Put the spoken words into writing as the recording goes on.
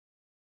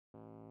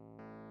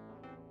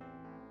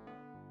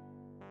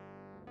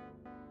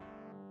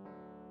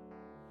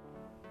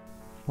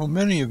Well,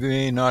 many of you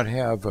may not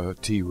have a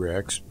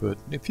T-Rex, but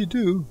if you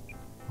do,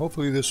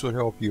 hopefully this will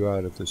help you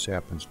out if this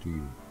happens to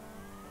you.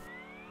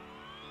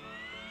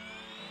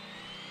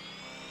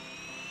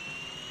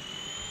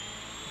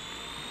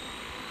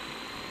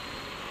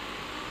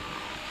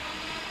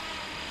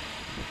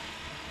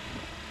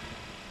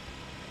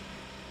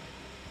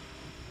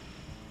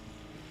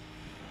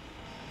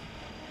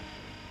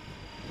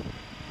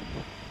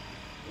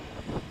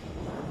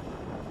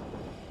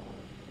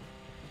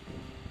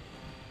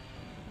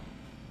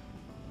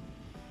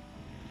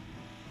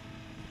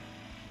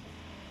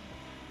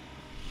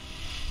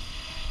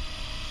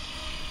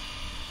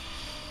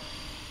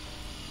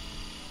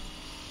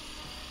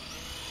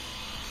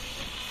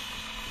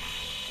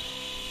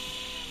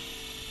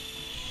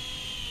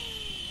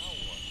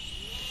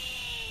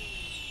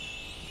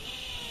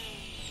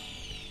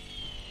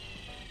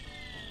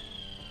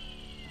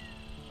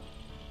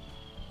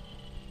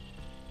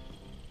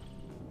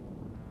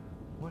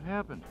 What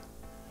happened?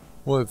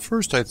 Well, at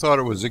first I thought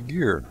it was a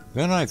gear.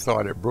 Then I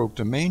thought it broke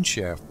the main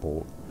shaft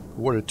bolt. But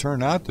what it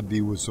turned out to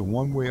be was the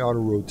one-way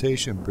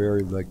auto-rotation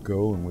bearing let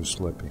go and was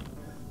slipping.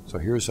 So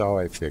here's how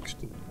I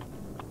fixed it.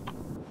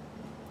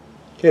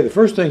 Okay, the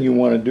first thing you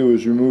want to do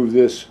is remove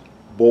this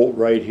bolt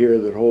right here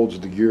that holds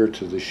the gear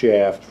to the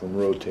shaft from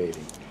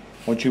rotating.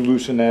 Once you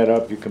loosen that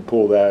up, you can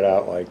pull that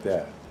out like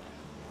that.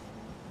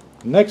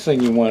 The next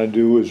thing you want to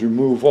do is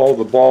remove all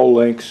the ball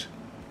links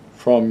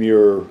from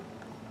your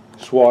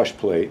swash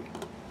plate.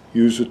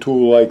 Use a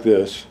tool like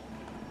this,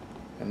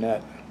 and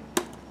that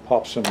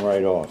pops them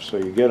right off. So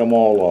you get them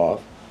all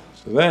off.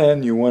 So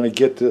then you want to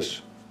get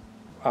this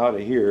out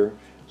of here.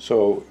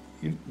 So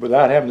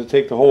without having to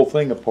take the whole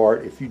thing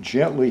apart, if you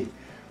gently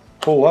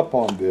pull up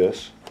on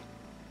this,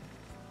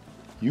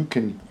 you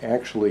can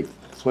actually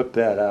flip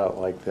that out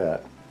like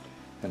that.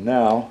 And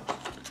now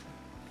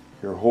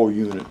your whole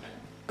unit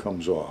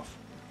comes off.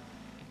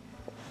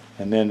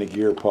 And then the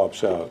gear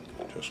pops out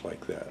just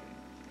like that.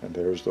 And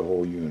there's the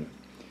whole unit.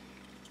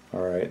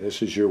 Alright,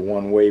 this is your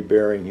one-way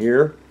bearing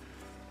here.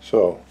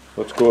 So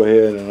let's go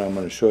ahead and I'm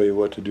going to show you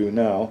what to do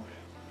now.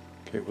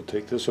 Okay, we'll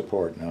take this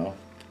apart now.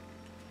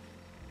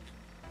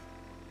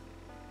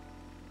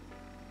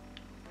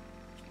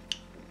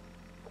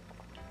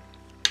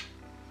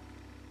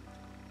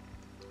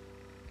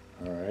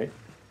 Alright,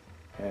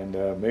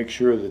 and make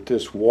sure that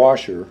this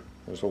washer,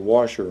 there's a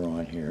washer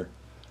on here,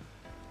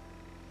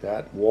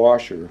 that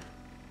washer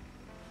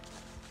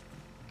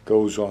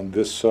goes on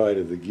this side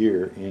of the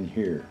gear in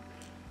here.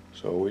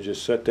 So we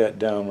just set that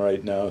down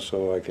right now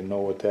so I can know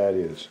what that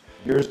is.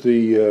 Here's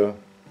the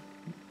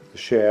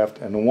shaft,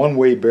 and the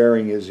one-way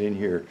bearing is in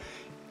here.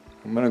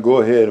 I'm going to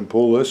go ahead and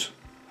pull this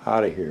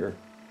out of here,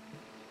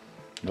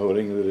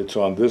 noting that it's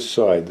on this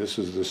side. This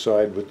is the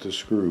side with the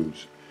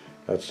screws.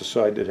 That's the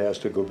side that has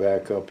to go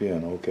back up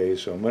in. Okay,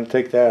 so I'm going to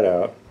take that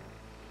out.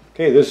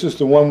 Okay, this is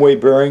the one-way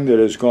bearing that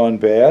has gone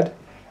bad.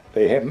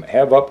 They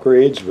have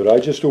upgrades, but I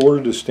just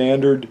ordered a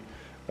standard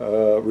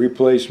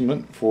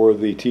replacement for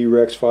the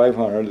T-Rex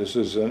 500. This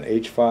is an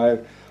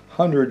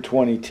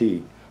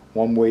H520T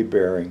one-way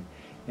bearing,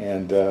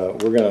 and we're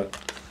going to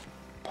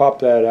pop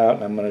that out,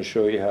 and I'm going to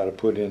show you how to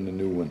put in the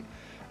new one.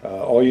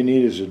 All you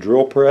need is a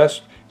drill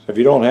press. So if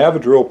you don't have a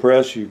drill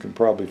press, you can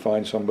probably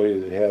find somebody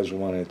that has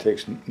one. It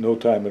takes no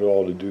time at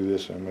all to do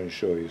this. I'm going to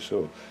show you.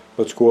 So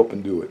let's go up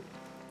and do it.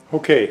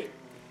 Okay,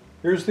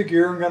 here's the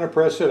gear. I'm going to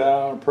press it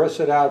out. Press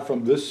it out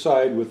from this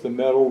side with the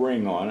metal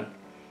ring on it,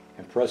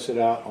 and press it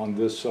out on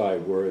this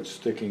side where it's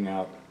sticking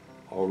out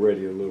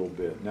already a little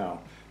bit.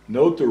 Now,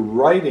 note the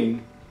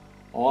writing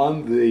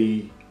on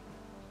the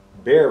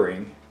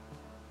bearing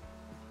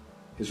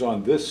is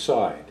on this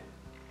side.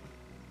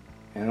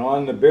 And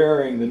on the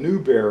bearing, the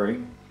new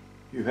bearing,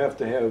 you have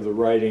to have the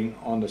writing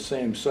on the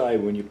same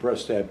side when you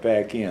press that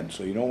back in.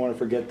 So you don't want to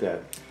forget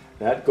that.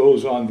 That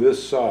goes on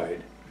this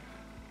side.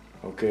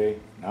 Okay,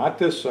 not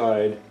this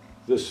side,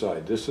 this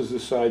side. This is the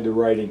side the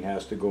writing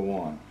has to go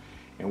on.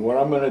 And what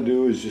I'm going to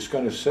do is just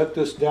going to set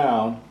this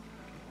down.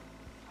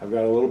 I've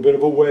got a little bit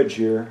of a wedge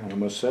here, and I'm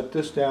going to set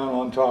this down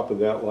on top of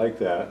that like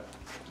that.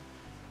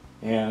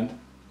 And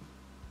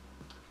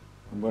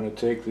I'm going to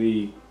take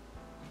the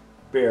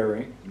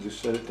bearing and just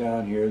set it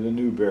down here, the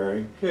new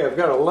bearing. Okay, I've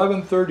got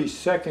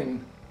 11/32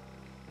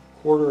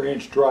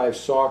 1/4-inch drive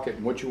socket,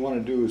 and what you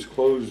want to do is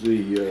close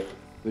the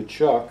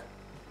chuck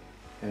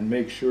and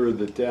make sure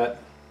that that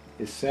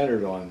is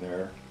centered on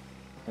there.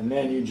 And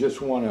then you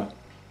just want to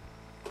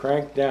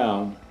crank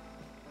down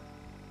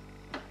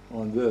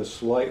on this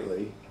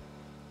slightly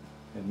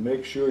and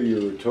make sure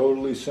you're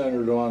totally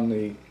centered on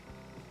the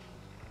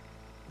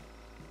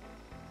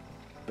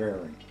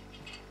bearing.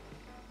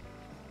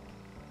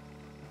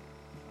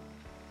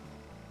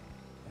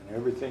 And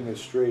everything is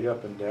straight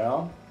up and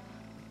down.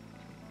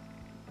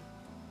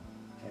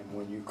 And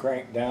when you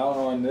crank down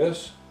on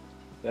this,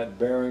 that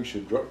bearing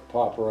should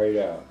pop right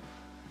out.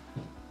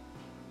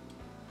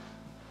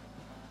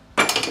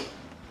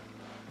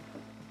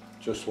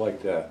 Just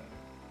like that.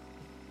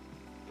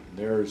 And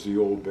there's the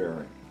old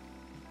bearing.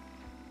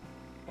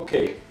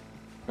 Okay,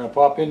 I'm going to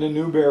pop in the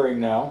new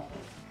bearing now.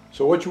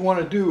 So what you want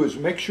to do is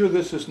make sure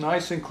this is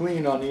nice and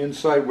clean on the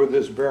inside where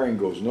this bearing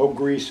goes. No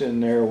grease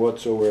in there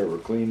whatsoever.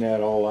 Clean that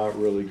all out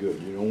really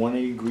good. You don't want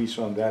any grease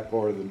on that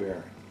part of the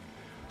bearing.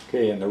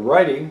 Okay, and the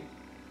writing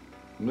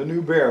from the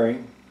new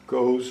bearing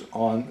goes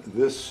on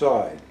this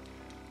side.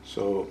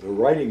 So the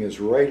writing is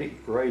right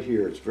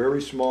here. It's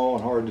very small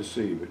and hard to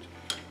see, but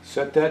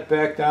set that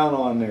back down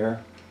on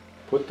there.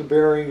 Put the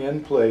bearing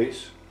in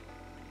place.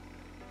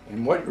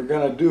 And what we're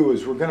going to do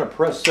is we're going to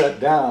press that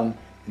down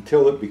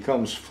until it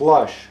becomes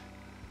flush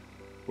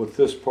with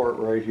this part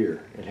right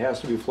here. It has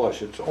to be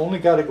flush. It's only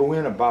got to go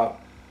in about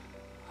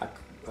a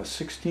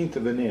 1/16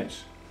 of an inch.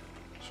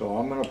 So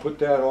I'm going to put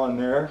that on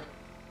there.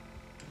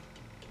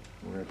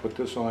 We're going to put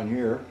this on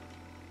here.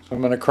 So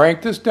I'm going to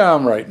crank this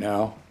down right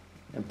now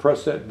and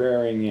press that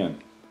bearing in.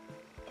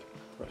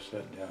 Press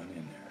that down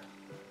in there.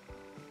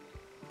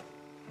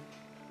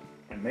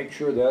 And make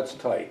sure that's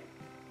tight.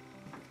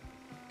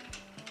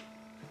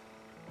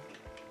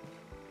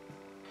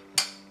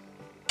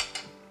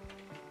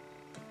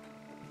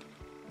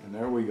 And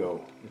there we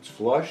go. It's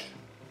flush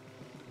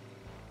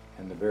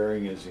and the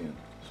bearing is in.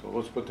 So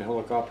let's put the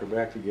helicopter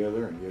back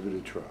together and give it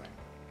a try.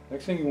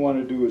 Next thing you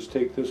want to do is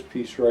take this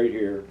piece right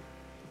here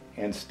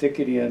and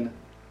stick it in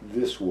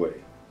this way.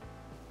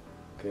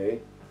 Okay?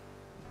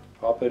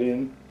 Pop it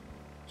in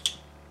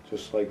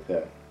just like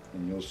that.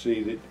 And you'll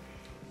see that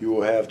you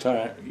will have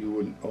time, you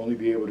would only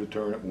be able to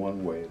turn it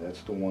one way.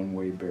 That's the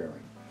one-way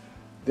bearing.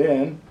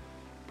 Then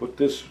put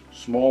this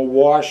small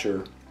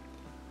washer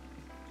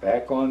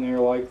back on there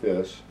like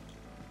this.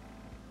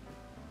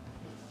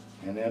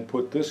 And then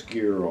put this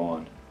gear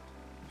on.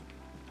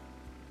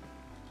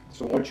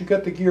 So once you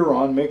get the gear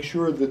on, make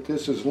sure that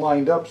this is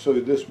lined up so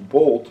that this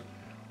bolt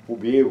will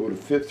be able to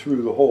fit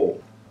through the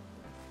hole.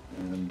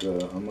 And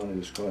I'm going to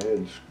just go ahead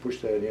and push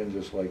that in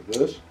just like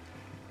this.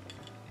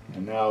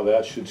 And now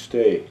that should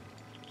stay.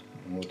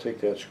 And we'll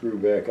take that screw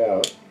back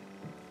out.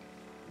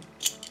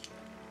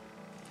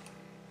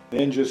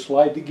 Then just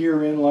slide the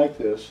gear in like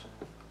this.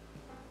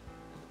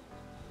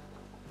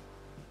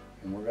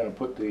 And we're going to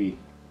put the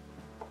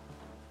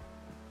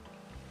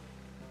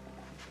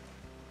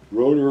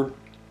rotor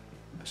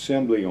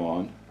assembly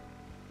on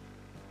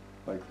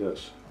like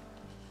this.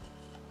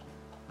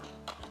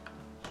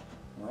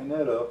 Line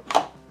that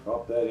up,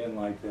 drop that in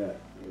like that.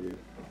 You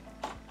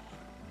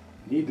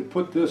need to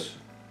put this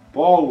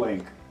ball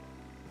link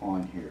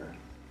on here.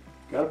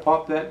 Got to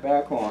pop that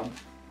back on.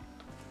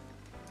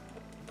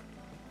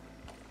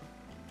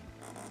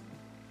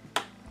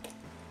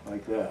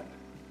 Like that.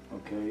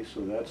 Okay, so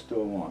that's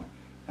still on.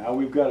 Now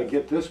we've got to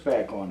get this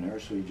back on there,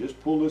 so you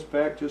just pull this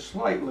back just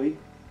slightly.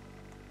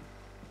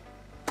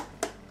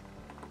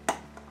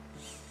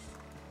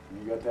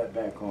 You got that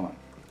back on.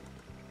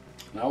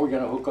 Now we're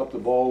going to hook up the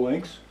ball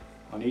links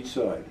on each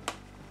side.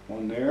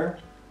 One there,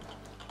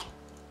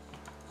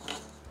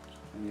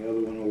 and the other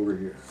one over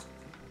here.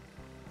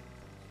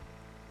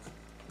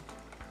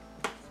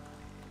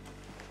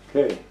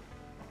 Okay.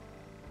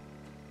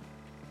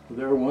 So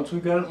there, once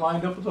we've got it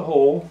lined up with the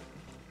hole,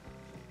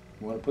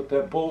 we want to put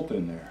that bolt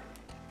in there.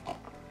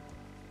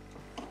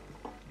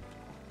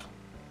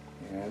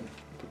 And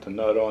put the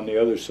nut on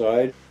the other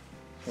side.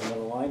 So I'm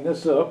going to line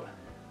this up.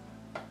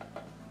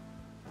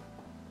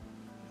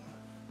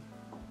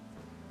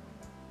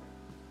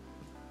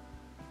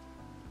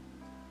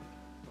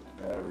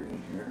 Battery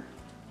in here.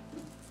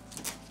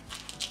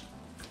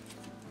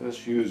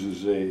 This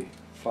uses a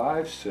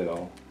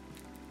 5-cell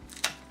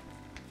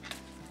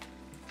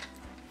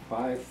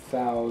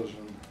 5,000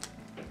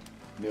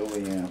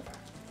 milliamp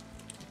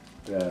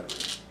battery.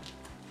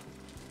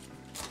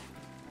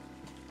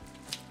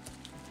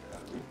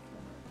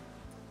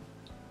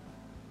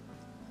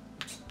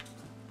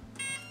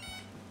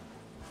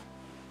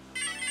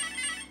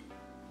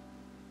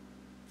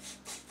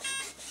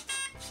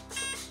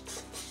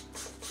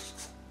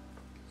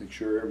 Make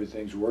sure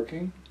everything's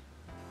working.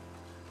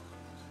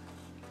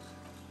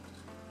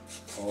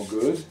 All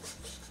good.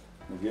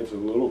 It gives a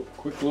little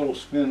quick little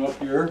spin up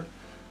here.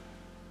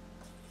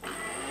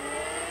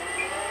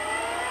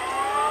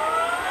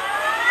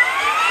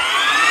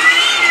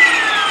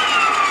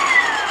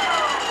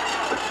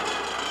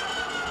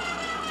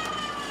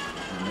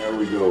 And there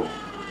we go.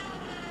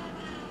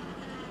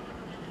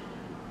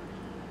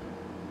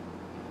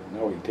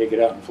 Now we can take it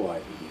out and fly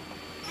it again.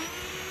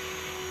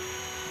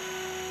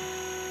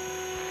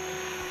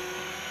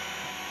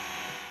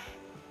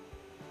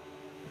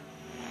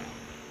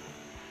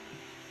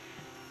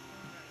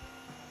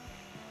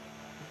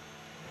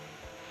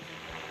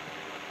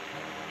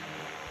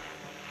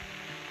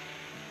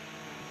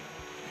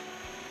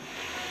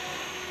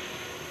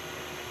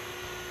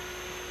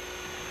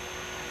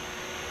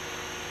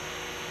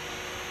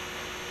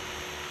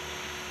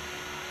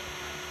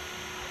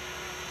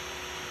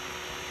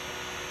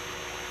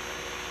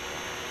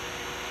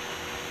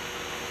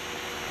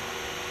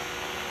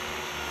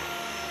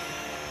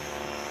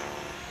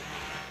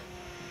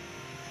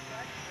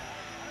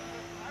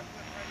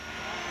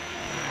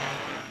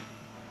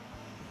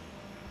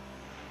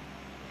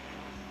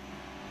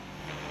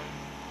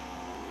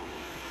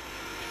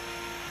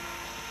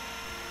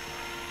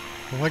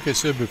 Well, like I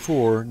said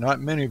before,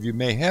 not many of you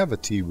may have a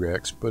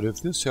T-Rex, but if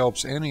this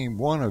helps any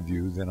one of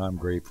you, then I'm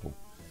grateful.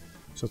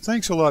 So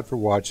thanks a lot for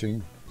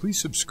watching. Please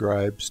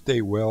subscribe,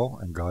 stay well,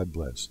 and God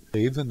bless.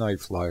 Dave the Night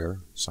Flyer,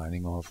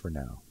 signing off for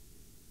now.